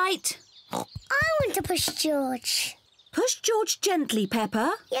 Hold tight. I want to push George. Push George gently,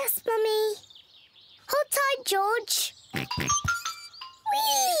 Peppa. Yes, Mummy. Hold tight, George.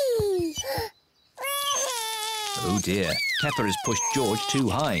 Whee! Oh dear, Peppa has pushed George too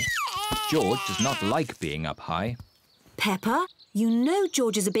high. George does not like being up high. Peppa, you know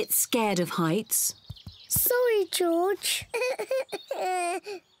George is a bit scared of heights. Sorry, George.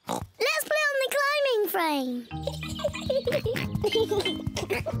 Let's play on the climbing frame.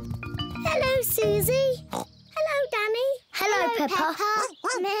 Hello, Susie. Hello, Danny. Hello, Peppa.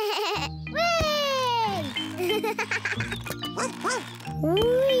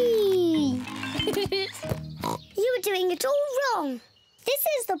 Whee! You were doing it all wrong. This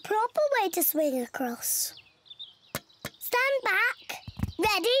is the proper way to swing across. Stand back.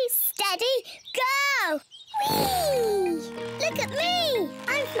 Ready, steady, go! Whee! Look at me!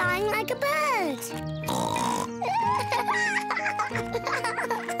 I'm flying like a bird.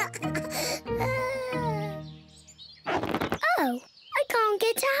 Oh, I can't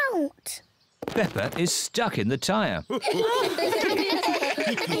get out. Peppa is stuck in the tyre.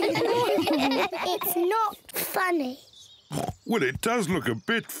 It's not funny. Well, it does look a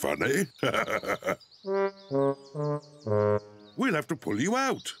bit funny. We'll have to pull you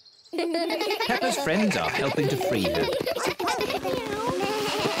out. Peppa's friends are helping to free her.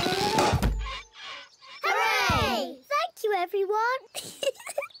 Hooray! Thank you, everyone.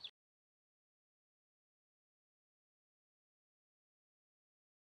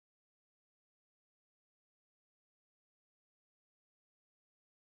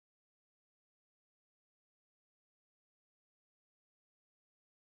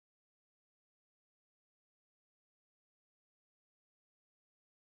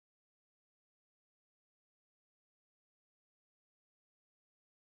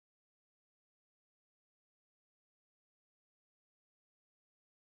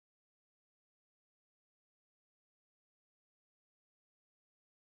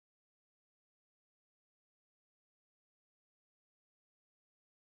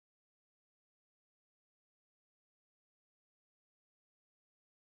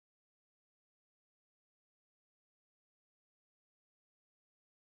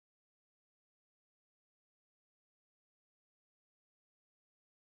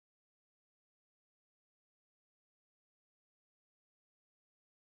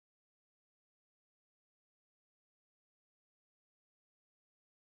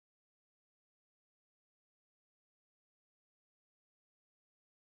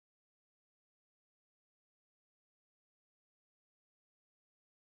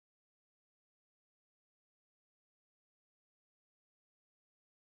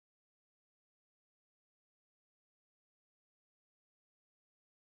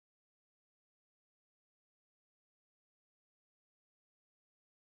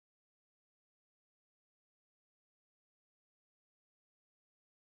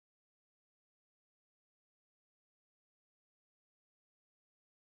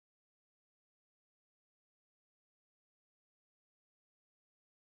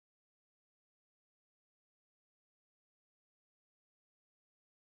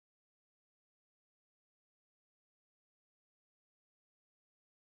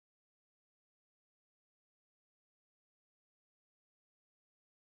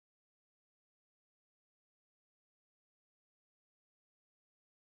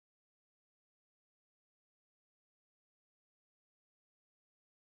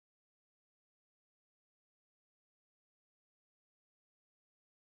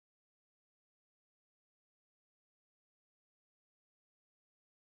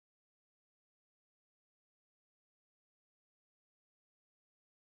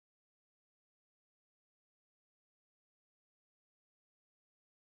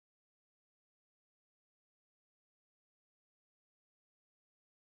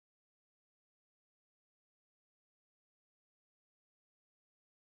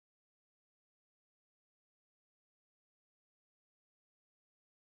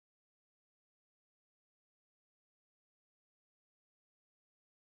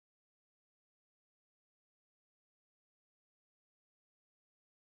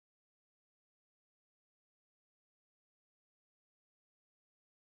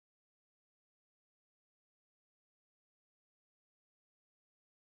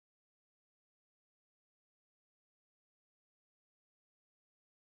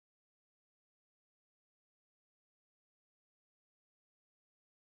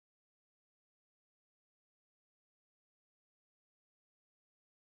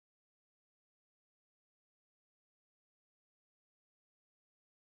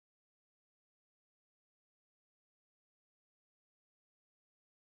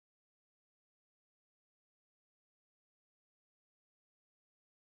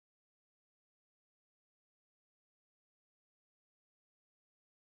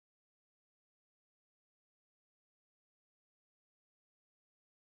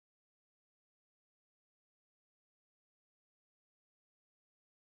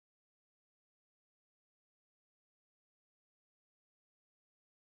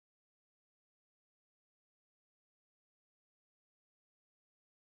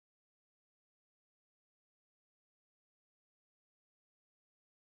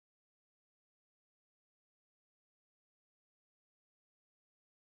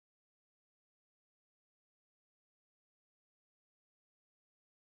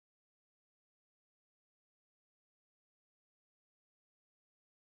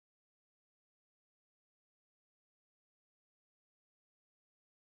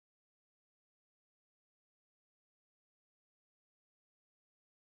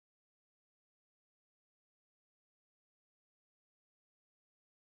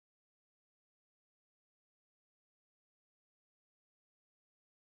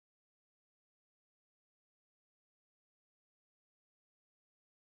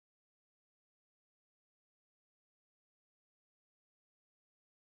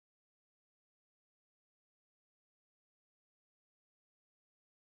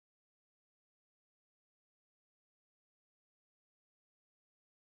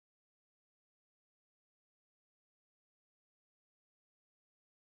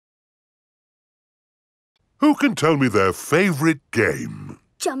 Who can tell me their favourite game?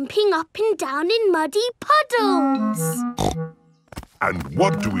 Jumping up and down in muddy puddles. And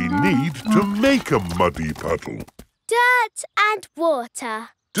what do we need to make a muddy puddle? Dirt and water.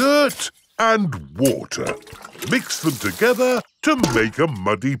 Dirt and water. Mix them together to make a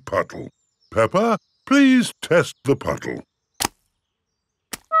muddy puddle. Peppa, please test the puddle.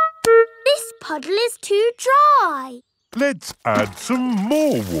 This puddle is too dry. Let's add some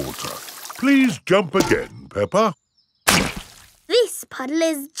more water. Please jump again, Peppa. This puddle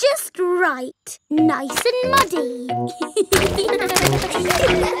is just right. Nice and muddy.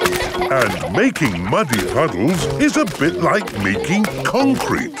 And making muddy puddles is a bit like making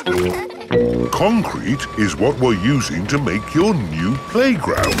concrete. Concrete is what we're using to make your new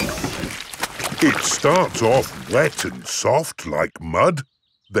playground. It starts off wet and soft like mud,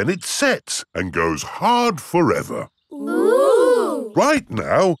 then it sets and goes hard forever. Ooh! Right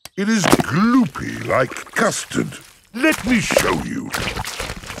now, it is gloopy like custard. Let me show you.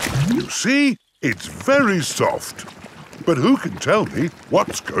 You see, it's very soft. But who can tell me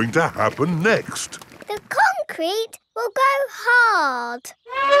what's going to happen next? The concrete will go hard.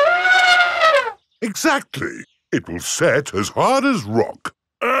 Exactly. It will set as hard as rock.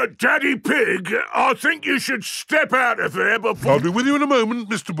 Daddy Pig, I think you should step out of there before... I'll be with you in a moment,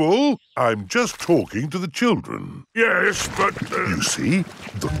 Mr. Bull. I'm just talking to the children. Yes, but... You see,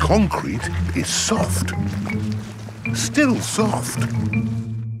 the concrete is soft. Still soft.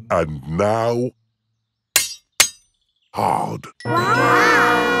 And now... hard.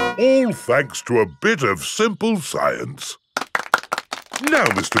 Wow! All thanks to a bit of simple science. Now,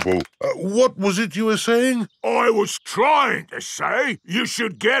 Mr. Bull, what was it you were saying? I was trying to say you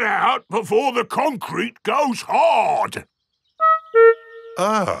should get out before the concrete goes hard.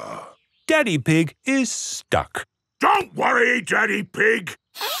 Ah. Daddy Pig is stuck. Don't worry, Daddy Pig.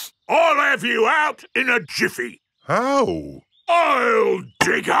 I'll have you out in a jiffy. How? I'll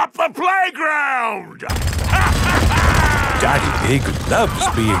dig up the playground. Daddy Pig loves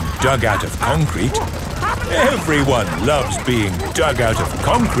being dug out of concrete. Everyone loves being dug out of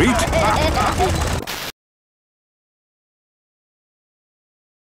concrete.